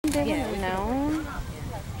No.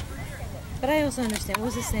 But I also understand. It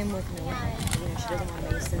was the same with Noah. You know, she doesn't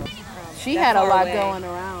want Mason. She had a lot going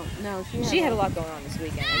around. No, she had a lot going on this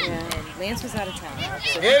weekend. And Lance was out of town.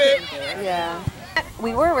 So Hit it! Yeah.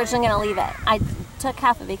 We were originally going to leave it. I took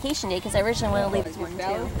half a vacation day because I originally wanted to leave it 1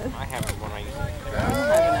 too. I have one I use.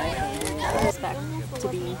 I expect to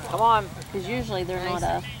be. Come on. Because usually they're not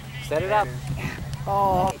a. Set it up.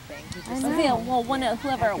 Oh. Well,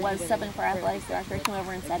 whoever it was, subbing for athletics director, came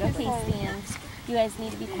over and said, "Okay, Stan, you guys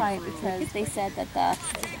need to be quiet because they said that the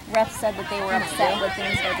refs said that they were upset with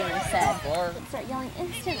things that were being said." Start yelling,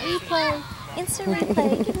 "Instant replay! Instant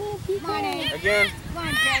replay! Give me a PK!" Again. Come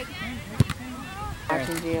on, Jake.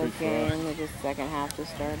 Watching the game, the second half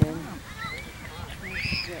just started.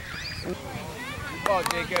 Ball,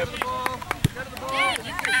 Jacob.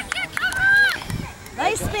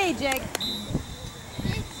 Nice speed, Jake.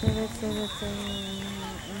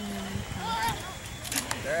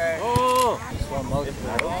 Oh! Slow motion. Oh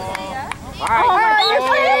my God, you're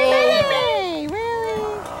kidding me! Really?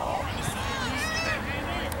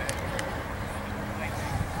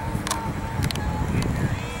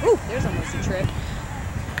 Ooh, there's almost a trip.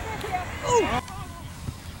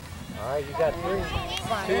 All right, you got 3.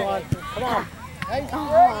 2 on. Come on. Nice.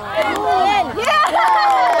 Yeah!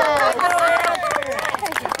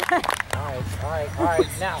 All right,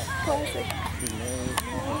 now. Classic.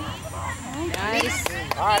 Nice.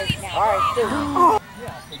 All right, 2.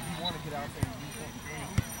 Yeah, so you want to get out there and do something.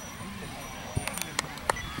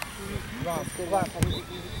 Come on.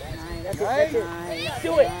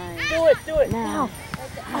 Do it. Now.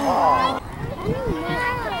 Oh.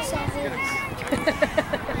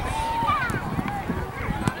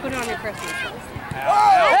 Put it on your Christmas list.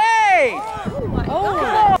 Hey!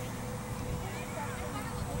 Oh!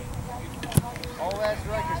 Oh, that's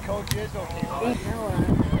right, because Coach is okay. Noah,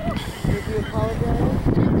 did you apologize?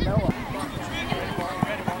 Noah.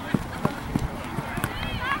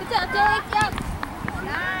 Good job, Jake. Yep.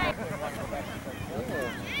 Nice.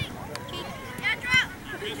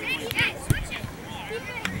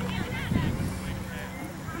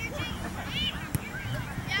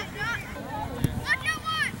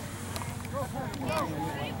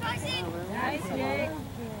 Nice, Jake.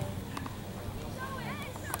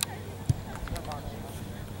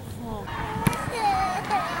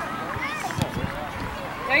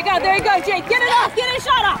 There you go, Jake. Get it off. Get a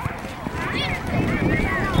shot off.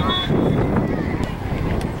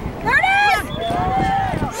 There it is.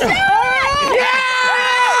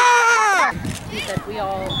 Yeah! He said we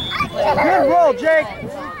all. Good roll, Jake.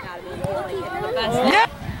 Yeah.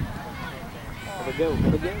 Have a go.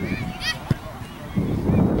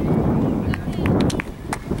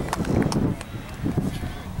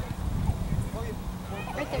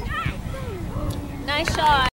 Nice shot.